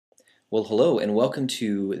Well, hello and welcome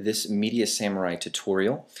to this Media Samurai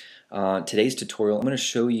tutorial. Today's tutorial, I'm going to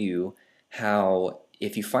show you how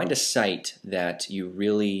if you find a site that you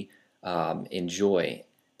really enjoy,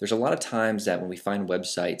 there's a lot of times that when we find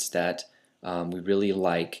websites that we really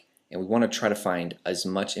like and we want to try to find as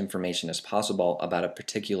much information as possible about a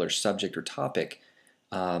particular subject or topic,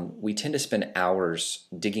 we tend to spend hours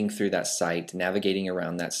digging through that site, navigating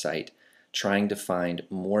around that site, trying to find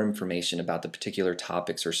more information about the particular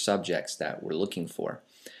topics or subjects that we're looking for.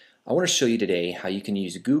 I want to show you today how you can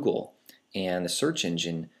use Google and the search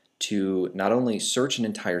engine to not only search an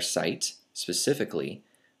entire site specifically,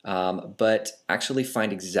 but actually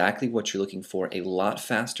find exactly what you're looking for a lot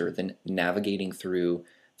faster than navigating through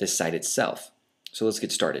the site itself. So let's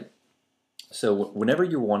get started. So whenever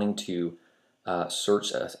you're wanting to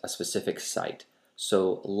search a specific site,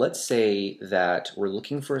 so let's say that we're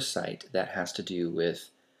looking for a site that has to do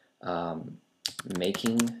with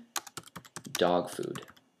making dog food.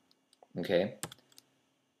 Okay,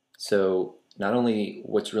 so not only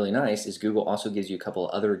what's really nice is Google also gives you a couple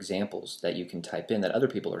of other examples that you can type in that other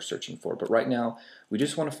people are searching for, but right now we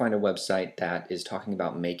just want to find a website that is talking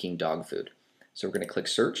about making dog food. So we're going to click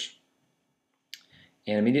search,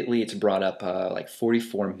 and immediately it's brought up like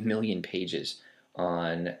 44 million pages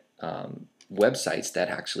on websites that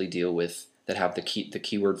actually deal with, that have the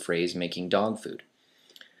keyword phrase making dog food.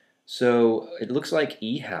 So it looks like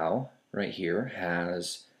eHow right here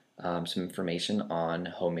has some information on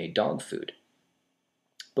homemade dog food.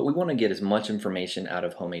 But we want to get as much information out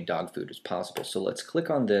of homemade dog food as possible. So let's click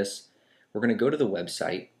on this. We're going to go to the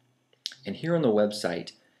website, and here on the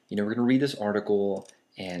website, we're going to read this article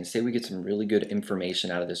and say we get some really good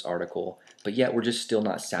information out of this article, but yet we're just still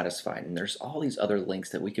not satisfied. And there's all these other links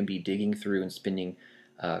that we can be digging through and spending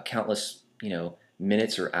countless,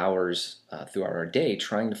 minutes or hours throughout our day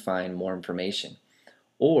trying to find more information.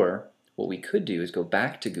 Or what we could do is go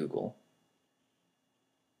back to Google,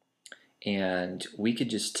 and we could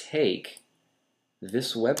just take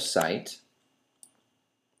this website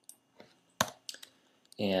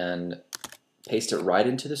and paste it right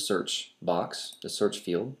into the search box, the search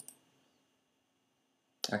field.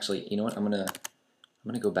 Actually, you know what? I'm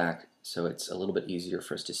gonna go back so it's a little bit easier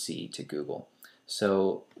for us to see to Google.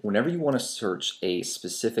 So whenever you want to search a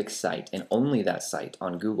specific site, and only that site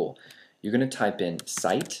on Google, you're going to type in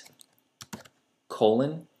site,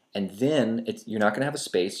 colon, and then you're not going to have a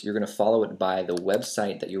space. You're going to follow it by the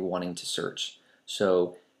website that you're wanting to search.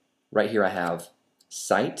 So right here I have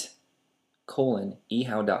site, colon,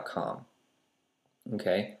 ehow.com.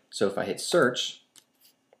 Okay, so if I hit search,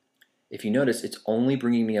 if you notice, it's only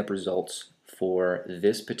bringing me up results for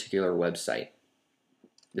this particular website.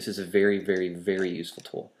 This is a very, very, very useful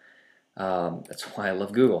tool. That's why I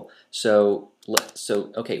love Google. So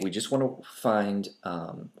okay, we just want to find,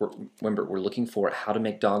 remember, we're looking for how to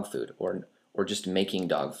make dog food, or just making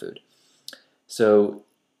dog food. So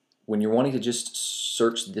when you're wanting to just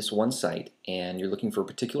search this one site and you're looking for a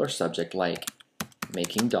particular subject like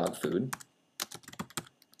making dog food,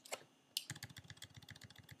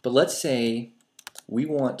 but let's say we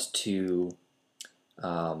want to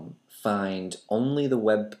find only the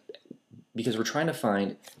web, because we're trying to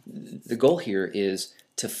find, the goal here is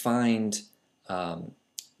to find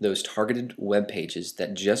those targeted web pages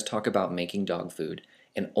that just talk about making dog food,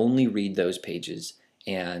 and only read those pages,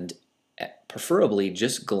 and preferably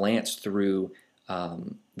just glance through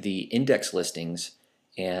the index listings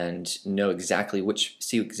and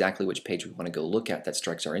see exactly which page we want to go look at that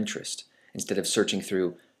strikes our interest, instead of searching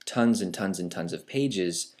through tons and tons and tons of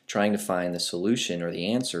pages trying to find the solution or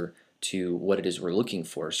the answer to what it is we're looking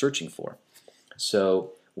for or searching for.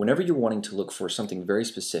 So whenever you're wanting to look for something very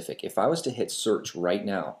specific, if I was to hit search right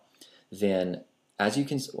now, then as you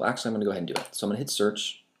can, well, actually I'm going to go ahead and do it. So I'm going to hit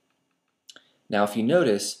search. Now if you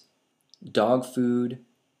notice, dog food,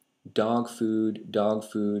 dog food, dog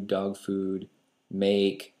food, dog food,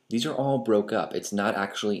 make, these are all broke up. It's not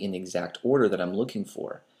actually in the exact order that I'm looking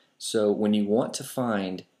for. So when you want to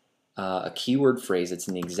find a keyword phrase that's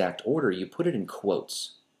in the exact order, you put it in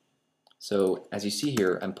quotes. So as you see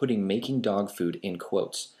here, I'm putting making dog food in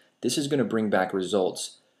quotes. This is going to bring back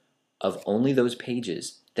results of only those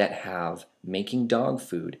pages that have making dog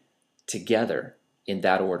food together in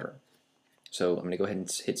that order. So I'm going to go ahead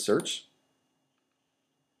and hit search.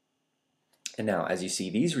 And now as you see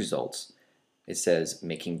these results, it says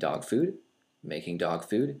making dog food, making dog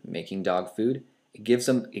food, making dog food. It gives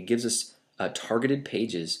us targeted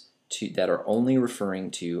pages that are only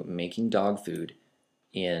referring to making dog food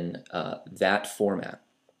in that format.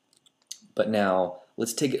 But now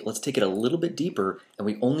let's take it a little bit deeper, and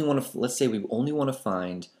we only want to, let's say we only want to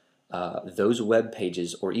find those web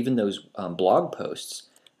pages or even those blog posts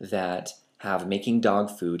that have making dog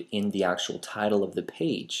food in the actual title of the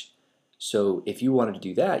page. So if you wanted to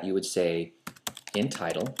do that, you would say in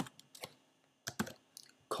title,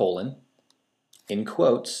 colon, in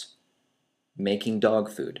quotes, making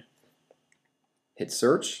dog food. Hit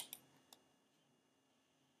search.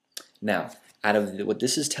 Now, what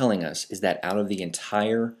this is telling us is that out of the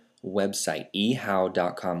entire website,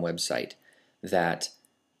 ehow.com website, that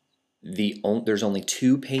there's only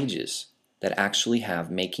 2 pages that actually have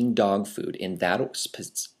making dog food in that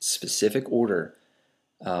specific order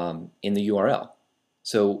in the URL.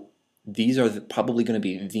 So these are probably going to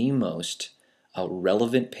be the most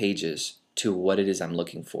relevant pages to what it is I'm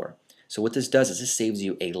looking for. So what this does is this saves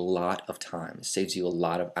you a lot of time. It saves you a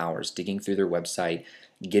lot of hours digging through their website,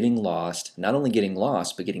 getting lost, not only getting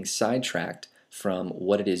lost, but getting sidetracked from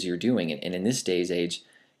what it is you're doing. And in this day's age,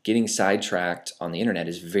 getting sidetracked on the internet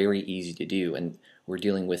is very easy to do, and we're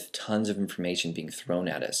dealing with tons of information being thrown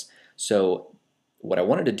at us. So what I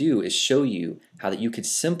wanted to do is show you how that you could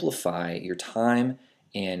simplify your time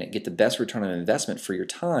and get the best return on investment for your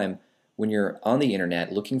time when you're on the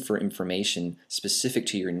internet looking for information specific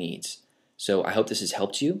to your needs. So I hope this has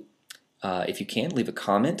helped you. If you can, leave a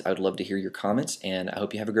comment. I would love to hear your comments, and I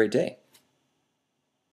hope you have a great day.